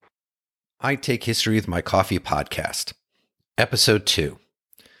I Take History with My Coffee podcast, Episode 2,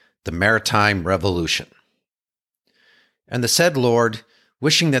 The Maritime Revolution. And the said Lord,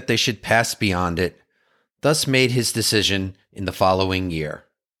 wishing that they should pass beyond it, thus made his decision in the following year,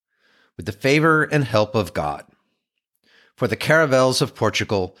 with the favor and help of God. For the caravels of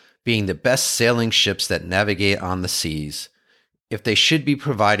Portugal, being the best sailing ships that navigate on the seas, if they should be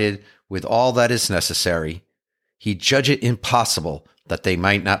provided with all that is necessary, he judged it impossible that they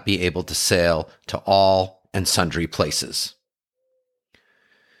might not be able to sail to all and sundry places.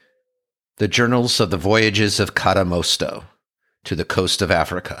 The Journals of the Voyages of Cadamosto to the Coast of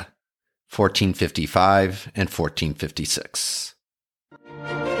Africa, 1455 and 1456.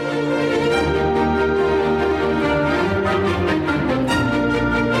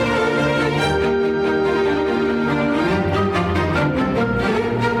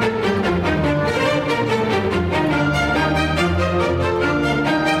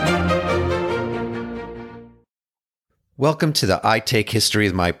 Welcome to the I Take History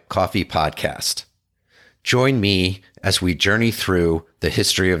with My Coffee podcast. Join me as we journey through the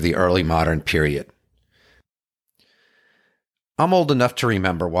history of the early modern period. I'm old enough to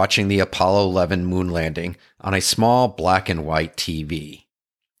remember watching the Apollo 11 moon landing on a small black and white TV.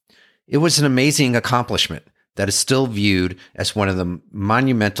 It was an amazing accomplishment that is still viewed as one of the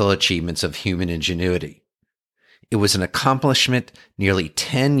monumental achievements of human ingenuity. It was an accomplishment nearly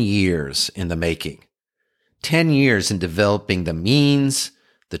 10 years in the making. 10 years in developing the means,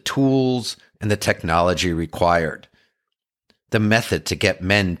 the tools, and the technology required. The method to get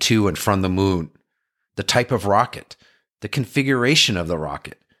men to and from the moon, the type of rocket, the configuration of the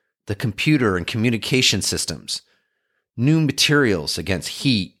rocket, the computer and communication systems, new materials against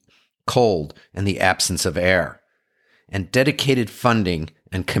heat, cold, and the absence of air, and dedicated funding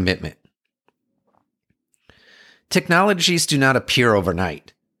and commitment. Technologies do not appear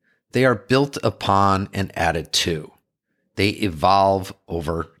overnight. They are built upon and added to. They evolve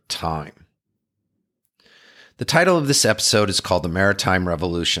over time. The title of this episode is called The Maritime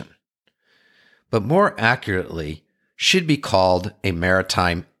Revolution, but more accurately should be called a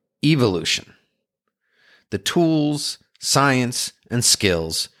maritime evolution. The tools, science, and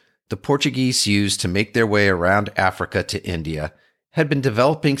skills the Portuguese used to make their way around Africa to India had been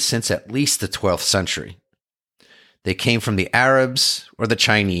developing since at least the 12th century. They came from the Arabs or the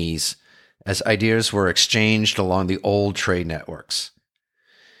Chinese as ideas were exchanged along the old trade networks.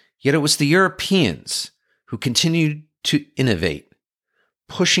 Yet it was the Europeans who continued to innovate,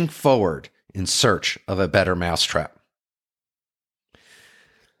 pushing forward in search of a better mousetrap.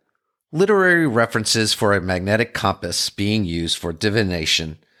 Literary references for a magnetic compass being used for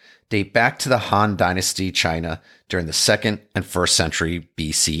divination date back to the Han Dynasty China during the 2nd and 1st century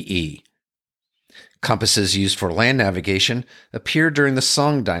BCE. Compasses used for land navigation appeared during the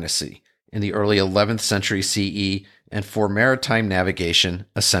Song Dynasty in the early 11th century CE and for maritime navigation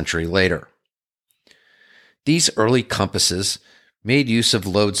a century later. These early compasses made use of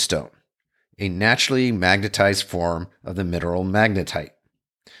lodestone, a naturally magnetized form of the mineral magnetite,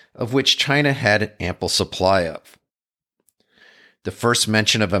 of which China had an ample supply of. The first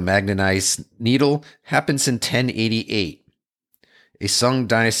mention of a magnetized needle happens in 1088. A Song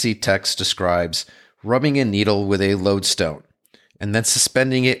Dynasty text describes rubbing a needle with a lodestone, and then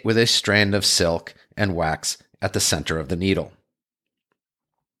suspending it with a strand of silk and wax at the center of the needle.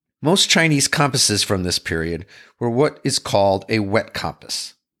 Most Chinese compasses from this period were what is called a wet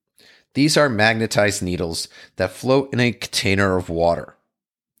compass. These are magnetized needles that float in a container of water.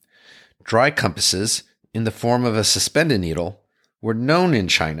 Dry compasses, in the form of a suspended needle, were known in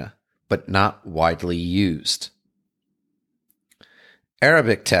China, but not widely used.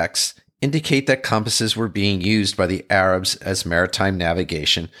 Arabic texts indicate that compasses were being used by the Arabs as maritime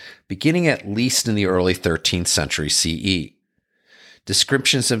navigation beginning at least in the early 13th century CE.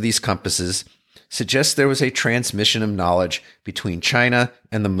 Descriptions of these compasses suggest there was a transmission of knowledge between China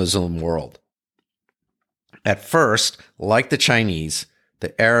and the Muslim world. At first, like the Chinese,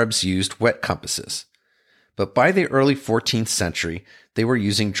 the Arabs used wet compasses, but by the early 14th century, they were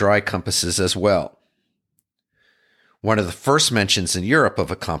using dry compasses as well. One of the first mentions in Europe of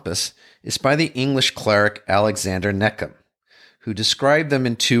a compass is by the English cleric Alexander Neckham, who described them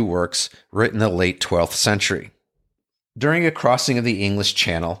in two works written in the late 12th century. During a crossing of the English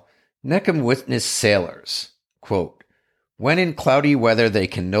Channel, Neckham witnessed sailors, quote, "When in cloudy weather they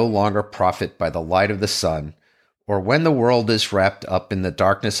can no longer profit by the light of the sun, or when the world is wrapped up in the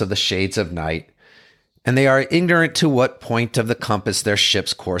darkness of the shades of night, and they are ignorant to what point of the compass their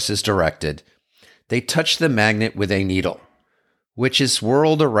ship's course is directed, they touch the magnet with a needle, which is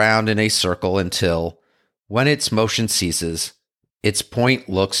whirled around in a circle until, when its motion ceases, its point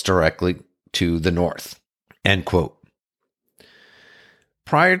looks directly to the north. End quote.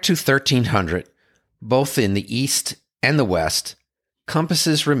 Prior to 1300, both in the East and the West,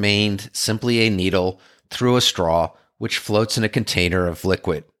 compasses remained simply a needle through a straw which floats in a container of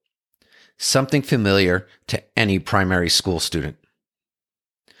liquid, something familiar to any primary school student.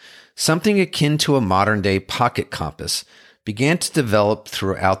 Something akin to a modern-day pocket compass began to develop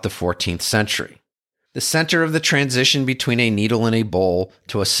throughout the 14th century. The center of the transition between a needle and a bowl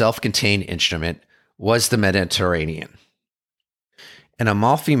to a self-contained instrument was the Mediterranean. An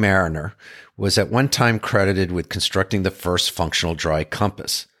Amalfi mariner was at one time credited with constructing the first functional dry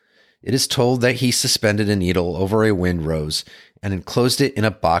compass. It is told that he suspended a needle over a windrose and enclosed it in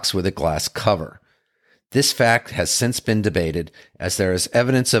a box with a glass cover. This fact has since been debated, as there is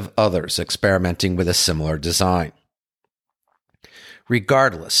evidence of others experimenting with a similar design.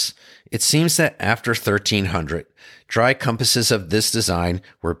 Regardless, it seems that after 1300, dry compasses of this design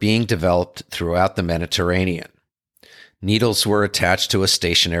were being developed throughout the Mediterranean. Needles were attached to a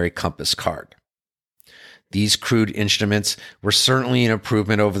stationary compass card. These crude instruments were certainly an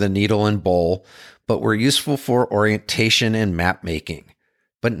improvement over the needle and bowl, but were useful for orientation and map making,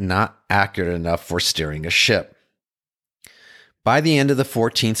 but not accurate enough for steering a ship. By the end of the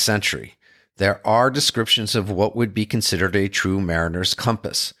 14th century, there are descriptions of what would be considered a true mariner's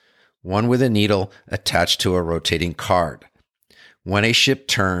compass, one with a needle attached to a rotating card. When a ship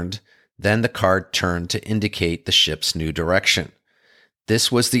turned, then the card turned to indicate the ship's new direction.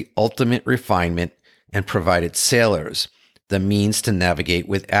 This was the ultimate refinement and provided sailors the means to navigate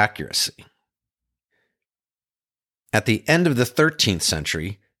with accuracy. At the end of the 13th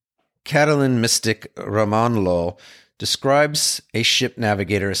century, Catalan mystic Ramon Lull describes a ship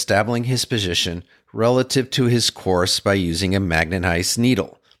navigator establishing his position relative to his course by using a magnetized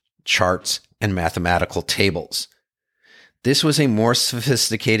needle, charts, and mathematical tables. This was a more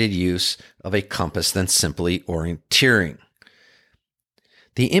sophisticated use of a compass than simply orienteering.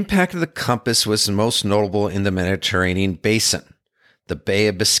 The impact of the compass was most notable in the Mediterranean basin, the Bay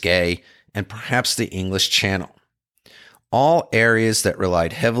of Biscay, and perhaps the English Channel, all areas that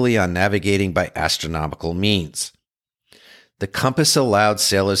relied heavily on navigating by astronomical means. The compass allowed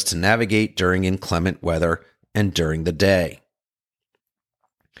sailors to navigate during inclement weather and during the day.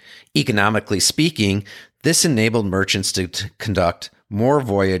 Economically speaking, this enabled merchants to conduct more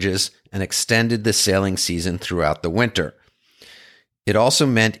voyages and extended the sailing season throughout the winter. It also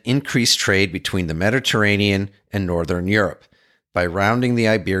meant increased trade between the Mediterranean and Northern Europe by rounding the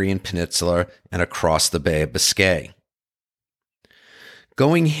Iberian Peninsula and across the Bay of Biscay.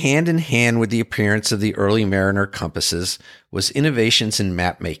 Going hand in hand with the appearance of the early mariner compasses was innovations in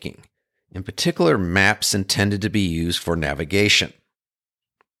map making, in particular maps intended to be used for navigation.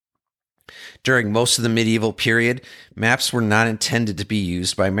 During most of the medieval period, maps were not intended to be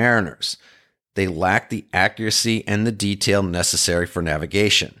used by mariners. They lacked the accuracy and the detail necessary for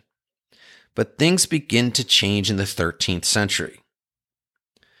navigation. But things begin to change in the 13th century.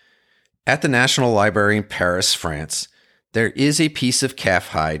 At the National Library in Paris, France, there is a piece of calf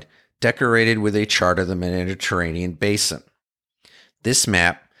hide decorated with a chart of the Mediterranean basin. This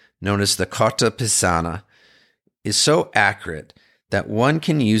map, known as the Carta Pisana, is so accurate that one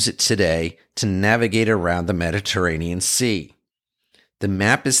can use it today to navigate around the Mediterranean Sea. The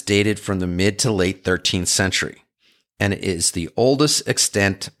map is dated from the mid to late 13th century, and it is the oldest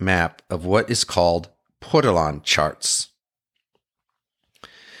extant map of what is called Portolan charts.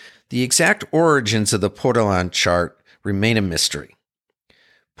 The exact origins of the Portolan chart remain a mystery.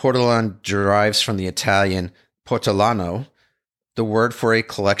 Portolan derives from the Italian portolano, the word for a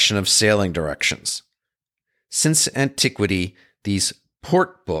collection of sailing directions. Since antiquity, these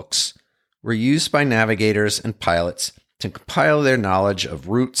port books were used by navigators and pilots to compile their knowledge of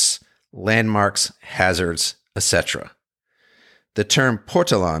routes, landmarks, hazards, etc. The term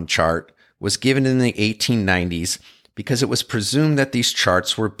Portolan chart was given in the 1890s because it was presumed that these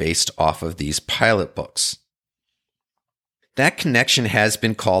charts were based off of these pilot books. That connection has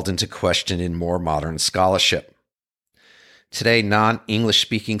been called into question in more modern scholarship. Today, non-English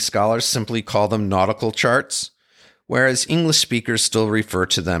speaking scholars simply call them nautical charts, whereas English speakers still refer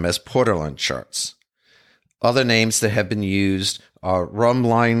to them as Portolan charts. Other names that have been used are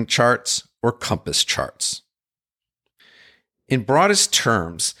rumline charts or compass charts. In broadest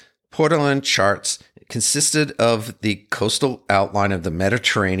terms, Portolan charts consisted of the coastal outline of the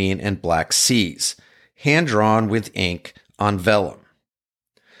Mediterranean and Black Seas, hand-drawn with ink on vellum.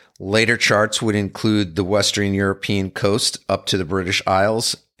 Later charts would include the Western European coast up to the British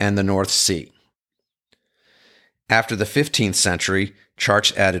Isles and the North Sea. After the 15th century,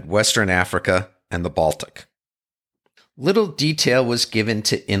 charts added Western Africa and the Baltic. Little detail was given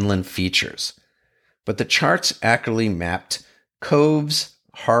to inland features, but the charts accurately mapped coves,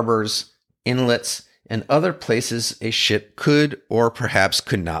 harbors, inlets, and other places a ship could or perhaps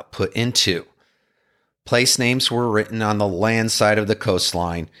could not put into. Place names were written on the land side of the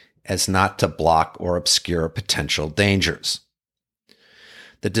coastline as not to block or obscure potential dangers.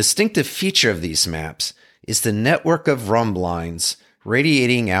 The distinctive feature of these maps is the network of rhumb lines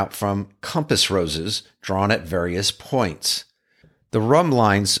radiating out from compass roses drawn at various points. The rhumb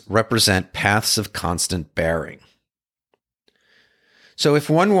lines represent paths of constant bearing. So if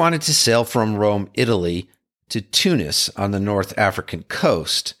one wanted to sail from Rome, Italy, to Tunis on the North African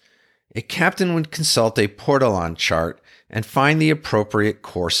coast, a captain would consult a Portolan chart and find the appropriate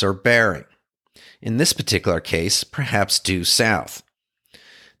course or bearing. In this particular case, perhaps due south.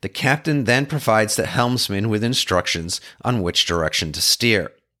 The captain then provides the helmsman with instructions on which direction to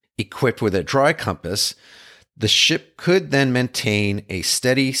steer. Equipped with a dry compass, the ship could then maintain a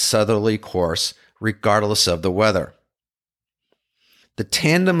steady southerly course regardless of the weather. The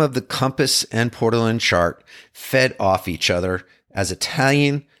tandem of the compass and Portolan chart fed off each other as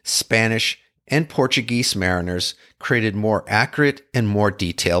Italian, Spanish, and Portuguese mariners created more accurate and more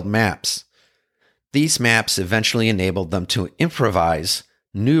detailed maps. These maps eventually enabled them to improvise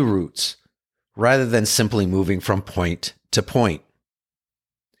new routes rather than simply moving from point to point.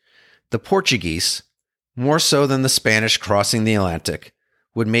 The Portuguese, more so than the Spanish crossing the Atlantic,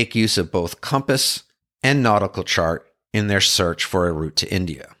 would make use of both compass and nautical chart in their search for a route to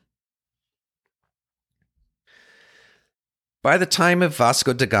India. By the time of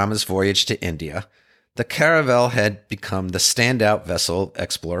Vasco da Gama's voyage to India, the caravel had become the standout vessel of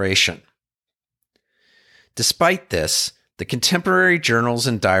exploration. Despite this, the contemporary journals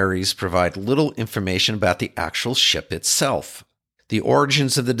and diaries provide little information about the actual ship itself. The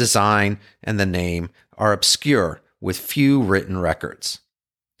origins of the design and the name are obscure, with few written records.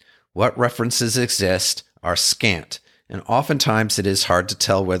 What references exist are scant, and oftentimes it is hard to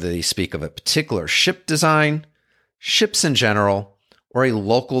tell whether they speak of a particular ship design, ships in general, or a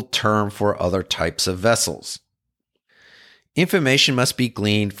local term for other types of vessels. Information must be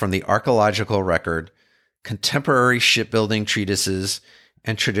gleaned from the archaeological record, contemporary shipbuilding treatises,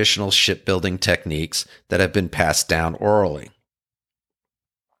 and traditional shipbuilding techniques that have been passed down orally.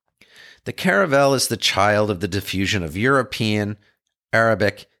 The caravel is the child of the diffusion of European,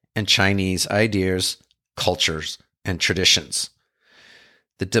 Arabic, and Chinese ideas, cultures, and traditions.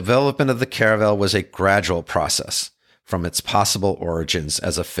 The development of the caravel was a gradual process from its possible origins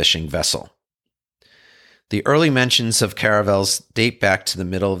as a fishing vessel. The early mentions of caravels date back to the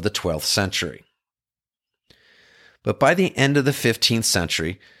middle of the 12th century. But by the end of the 15th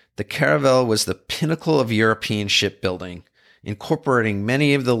century, the caravel was the pinnacle of European shipbuilding, incorporating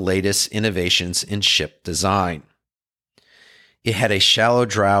many of the latest innovations in ship design. It had a shallow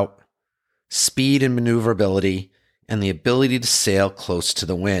draught, speed and maneuverability, and the ability to sail close to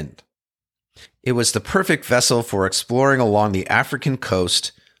the wind. It was the perfect vessel for exploring along the African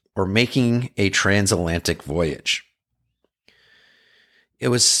coast or making a transatlantic voyage. It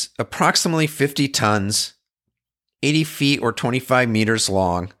was approximately 50 tons, 80 feet or 25 meters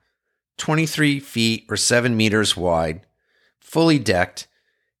long, 23 feet or 7 meters wide, fully decked,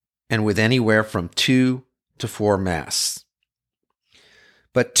 and with anywhere from 2 to 4 masts.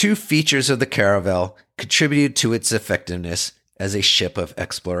 But two features of the caravel contributed to its effectiveness as a ship of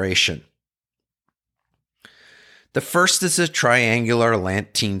exploration. The first is a triangular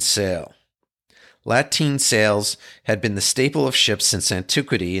lateen sail. Lateen sails had been the staple of ships since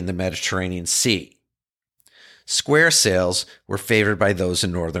antiquity in the Mediterranean Sea. Square sails were favored by those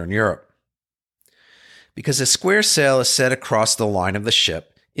in Northern Europe. Because a square sail is set across the line of the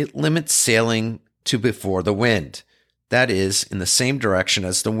ship, it limits sailing to before the wind, that is, in the same direction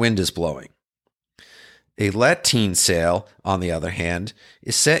as the wind is blowing. A lateen sail, on the other hand,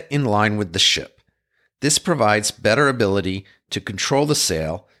 is set in line with the ship. This provides better ability to control the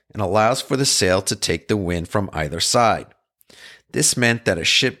sail and allows for the sail to take the wind from either side. This meant that a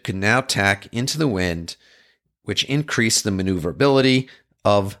ship could now tack into the wind, which increased the maneuverability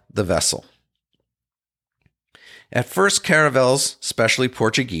of the vessel. At first, caravels, especially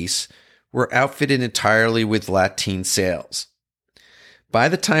Portuguese, were outfitted entirely with lateen sails. By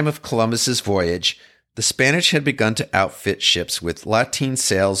the time of Columbus's voyage, the Spanish had begun to outfit ships with lateen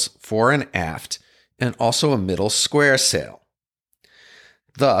sails fore and aft, and also a middle square sail.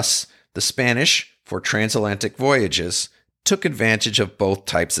 Thus, the Spanish, for transatlantic voyages, took advantage of both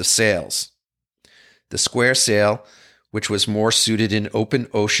types of sails. The square sail, which was more suited in open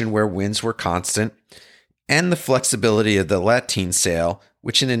ocean where winds were constant, and the flexibility of the lateen sail,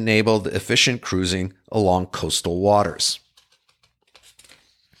 which enabled efficient cruising along coastal waters.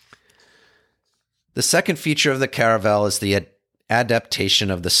 The second feature of the caravel is the adaptation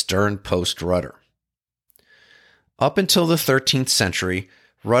of the stern post rudder. Up until the 13th century,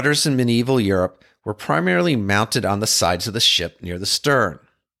 rudders in medieval Europe were primarily mounted on the sides of the ship near the stern.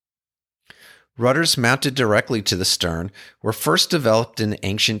 Rudders mounted directly to the stern were first developed in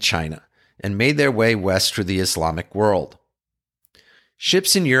ancient China and made their way west through the Islamic world.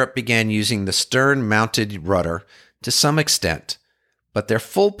 Ships in Europe began using the stern-mounted rudder to some extent, but their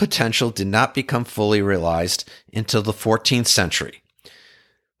full potential did not become fully realized until the 14th century,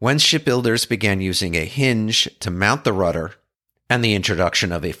 when shipbuilders began using a hinge to mount the rudder and the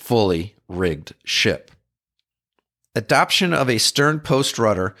introduction of a fully rigged ship. Adoption of a stern post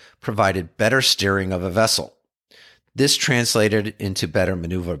rudder provided better steering of a vessel. This translated into better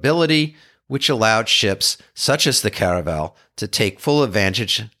maneuverability, which allowed ships such as the caravel to take full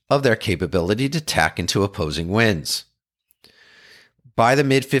advantage of their capability to tack into opposing winds. By the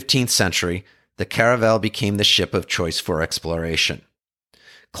mid-15th century, the caravel became the ship of choice for exploration.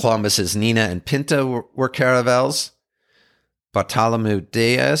 Columbus's Nina and Pinta were caravels. Bartholomew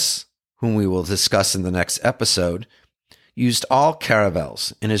Diaz, whom we will discuss in the next episode, used all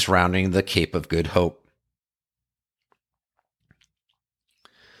caravels in his rounding of the Cape of Good Hope.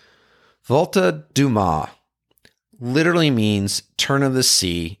 Volta do Mar literally means turn of the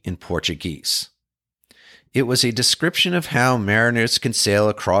sea in Portuguese. It was a description of how mariners can sail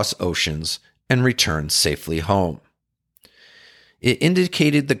across oceans and return safely home. It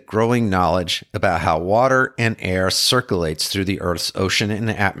indicated the growing knowledge about how water and air circulates through the Earth's ocean and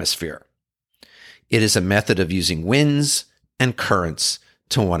atmosphere. It is a method of using winds and currents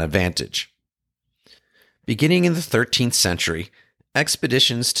to one advantage. Beginning in the 13th century,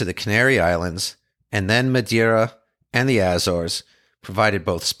 expeditions to the Canary Islands and then Madeira and the Azores provided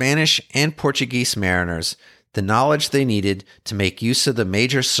both Spanish and Portuguese mariners the knowledge they needed to make use of the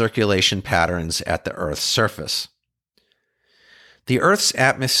major circulation patterns at the Earth's surface. The Earth's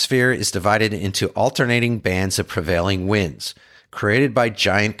atmosphere is divided into alternating bands of prevailing winds, created by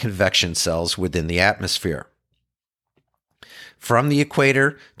giant convection cells within the atmosphere. From the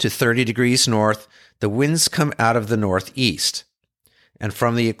equator to 30 degrees north, the winds come out of the northeast. And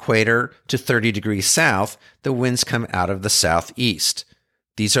from the equator to 30 degrees south, the winds come out of the southeast.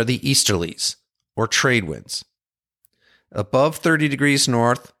 These are the easterlies, or trade winds. Above 30 degrees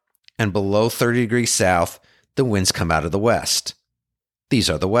north and below 30 degrees south, the winds come out of the west. These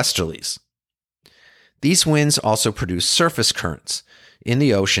are the westerlies. These winds also produce surface currents in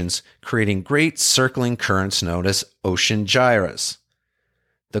the oceans, creating great circling currents known as ocean gyres.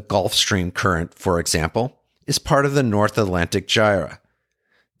 The Gulf Stream current, for example, is part of the North Atlantic gyre.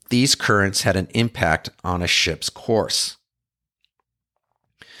 These currents had an impact on a ship's course.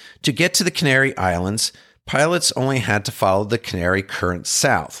 To get to the Canary Islands, pilots only had to follow the Canary Current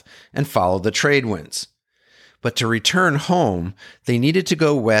south and follow the trade winds. But to return home, they needed to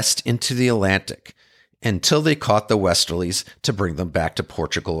go west into the Atlantic until they caught the westerlies to bring them back to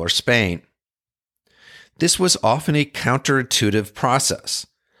Portugal or Spain. This was often a counterintuitive process.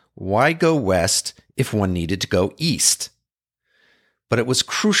 Why go west if one needed to go east? But it was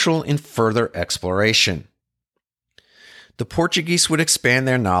crucial in further exploration. The Portuguese would expand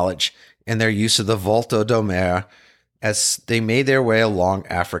their knowledge and their use of the Volta do Mar as they made their way along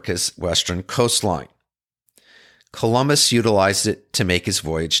Africa's western coastline. Columbus utilized it to make his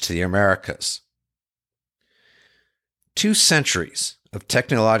voyage to the Americas. 2 centuries of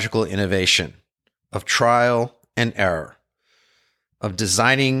technological innovation, of trial and error, of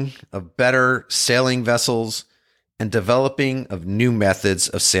designing of better sailing vessels, and developing of new methods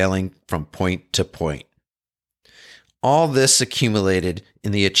of sailing from point to point. All this accumulated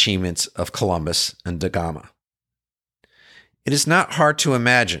in the achievements of Columbus and da Gama. It is not hard to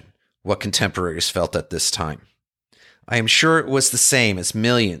imagine what contemporaries felt at this time. I am sure it was the same as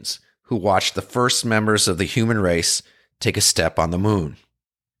millions who watched the first members of the human race take a step on the moon.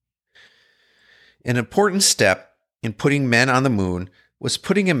 An important step in putting men on the moon was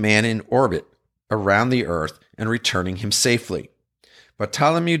putting a man in orbit around the Earth and returning him safely.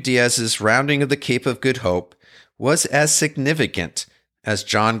 Bartholomew Diaz's rounding of the Cape of Good Hope was as significant as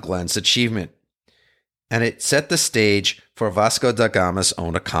John Glenn's achievement, and it set the stage for Vasco da Gama's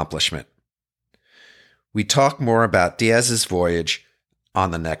own accomplishment. We talk more about Diaz's voyage on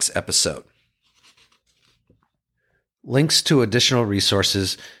the next episode. Links to additional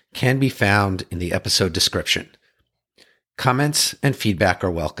resources can be found in the episode description. Comments and feedback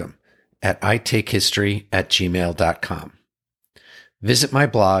are welcome at itakehistory@gmail.com. Visit my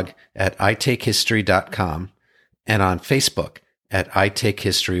blog at itakehistory.com and on Facebook at I Take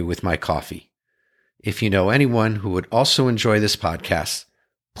History with My Coffee. If you know anyone who would also enjoy this podcast,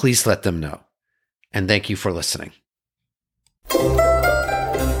 please let them know. And thank you for listening.